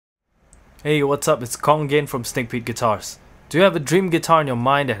Hey, what's up? It's Kong again from Guitars. Do you have a dream guitar in your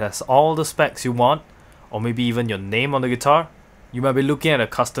mind that has all the specs you want? Or maybe even your name on the guitar? You might be looking at a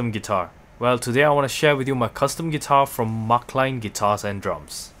custom guitar. Well, today I want to share with you my custom guitar from Markline Guitars and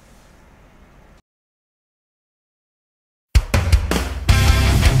Drums.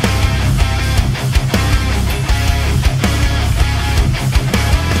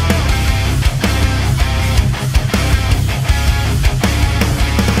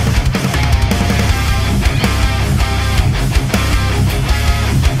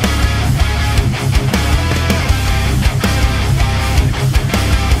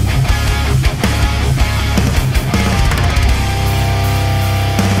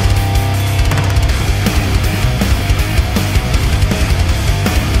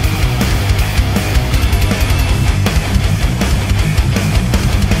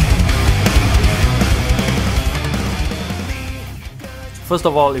 First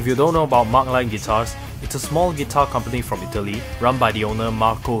of all, if you don't know about Markline Guitars, it's a small guitar company from Italy run by the owner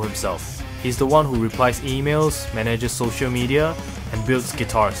Marco himself. He's the one who replies emails, manages social media, and builds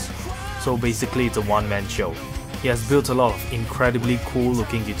guitars. So basically it's a one-man show. He has built a lot of incredibly cool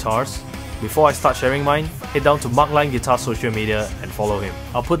looking guitars. Before I start sharing mine, head down to Markline Guitars social media and follow him.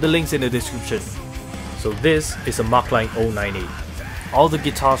 I'll put the links in the description. So this is a Markline 098. All the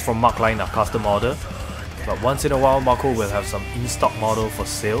guitars from Markline are custom order, but once in a while Marco will have some in-stock model for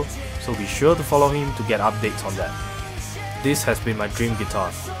sale, so be sure to follow him to get updates on that. This has been my dream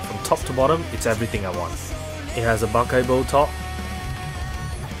guitar. From top to bottom, it's everything I want. It has a Buckeye bow top,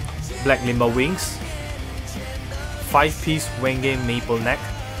 black limber wings, 5-piece Wenge maple neck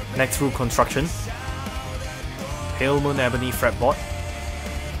through construction, pale moon ebony fretboard,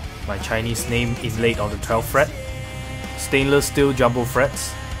 my Chinese name inlaid on the 12th fret, stainless steel jumbo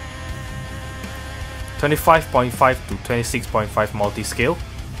frets, 25.5 to 26.5 multi-scale,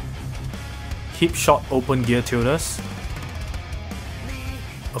 hip shot open gear tuners,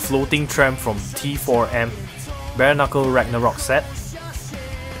 a floating trem from T4M bare knuckle Ragnarok set,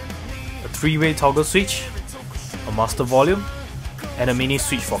 a 3-way toggle switch, a master volume, and a mini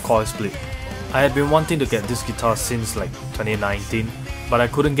switch for coil split. I had been wanting to get this guitar since like 2019, but I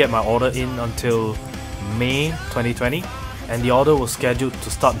couldn't get my order in until May 2020. And the order was scheduled to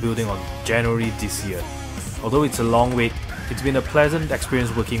start building on January this year. Although it's a long wait, it's been a pleasant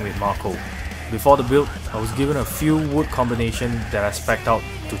experience working with Marco. Before the build, I was given a few wood combinations that I spec'd out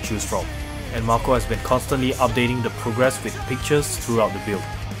to choose from, and Marco has been constantly updating the progress with pictures throughout the build.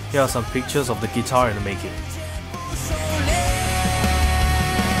 Here are some pictures of the guitar in the making.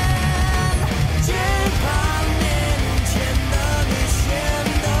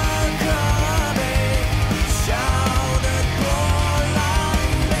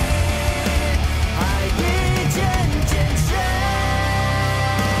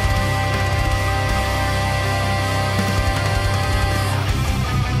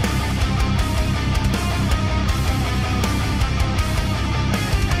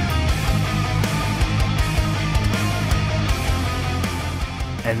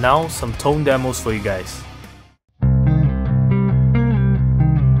 And now some tone demos for you guys.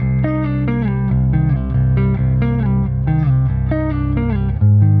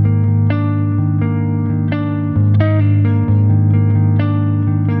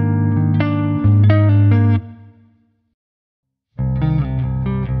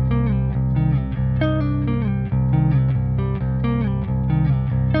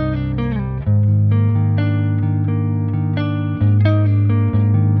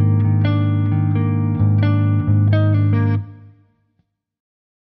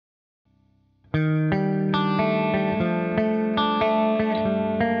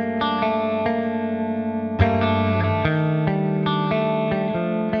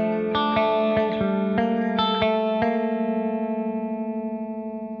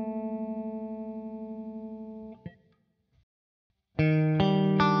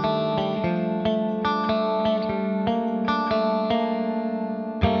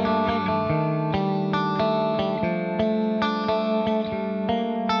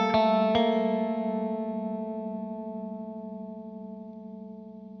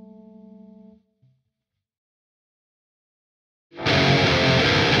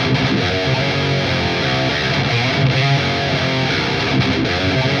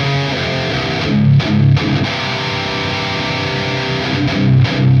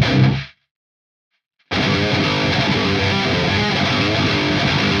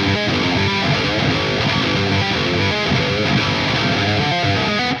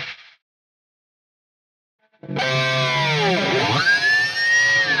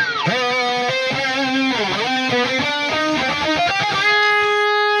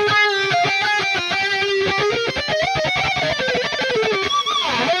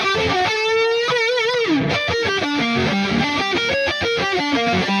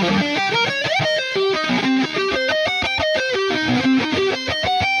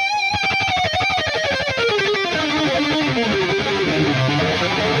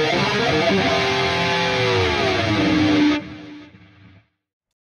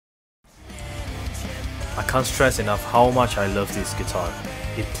 can't stress enough how much I love this guitar.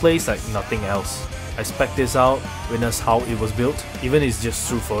 It plays like nothing else. I spec'd this out, witness how it was built, even it's just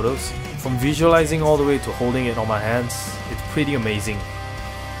through photos. From visualizing all the way to holding it on my hands, it's pretty amazing.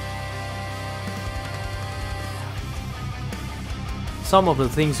 Some of the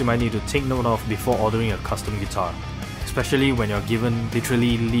things you might need to take note of before ordering a custom guitar, especially when you're given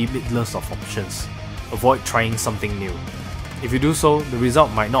literally limitless of options. Avoid trying something new. If you do so, the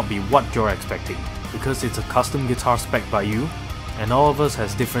result might not be what you're expecting, because it's a custom guitar spec by you, and all of us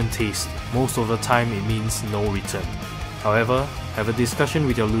has different tastes. Most of the time it means no return. However, have a discussion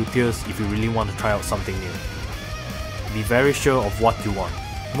with your luthiers if you really want to try out something new. Be very sure of what you want.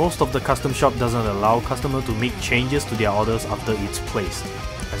 Most of the custom shop doesn't allow customers to make changes to their orders after it's placed,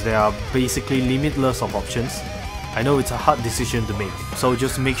 as there are basically limitless of options. I know it's a hard decision to make, so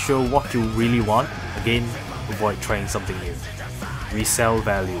just make sure what you really want. Again, avoid trying something new. Resell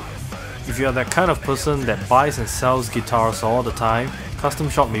value. If you are that kind of person that buys and sells guitars all the time, custom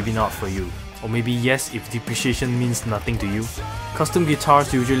shop may be not for you. Or maybe yes if depreciation means nothing to you. Custom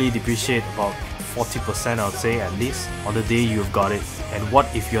guitars usually depreciate about 40% I would say at least on the day you've got it. And what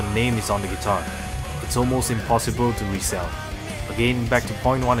if your name is on the guitar? It's almost impossible to resell. Again, back to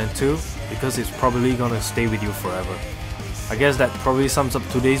point 1 and 2, because it's probably gonna stay with you forever. I guess that probably sums up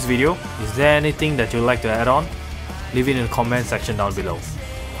today's video. Is there anything that you'd like to add on? Leave it in the comment section down below.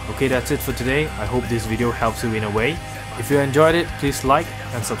 Okay, that's it for today. I hope this video helps you in a way. If you enjoyed it, please like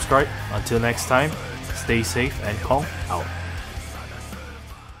and subscribe. Until next time, stay safe and Kong out.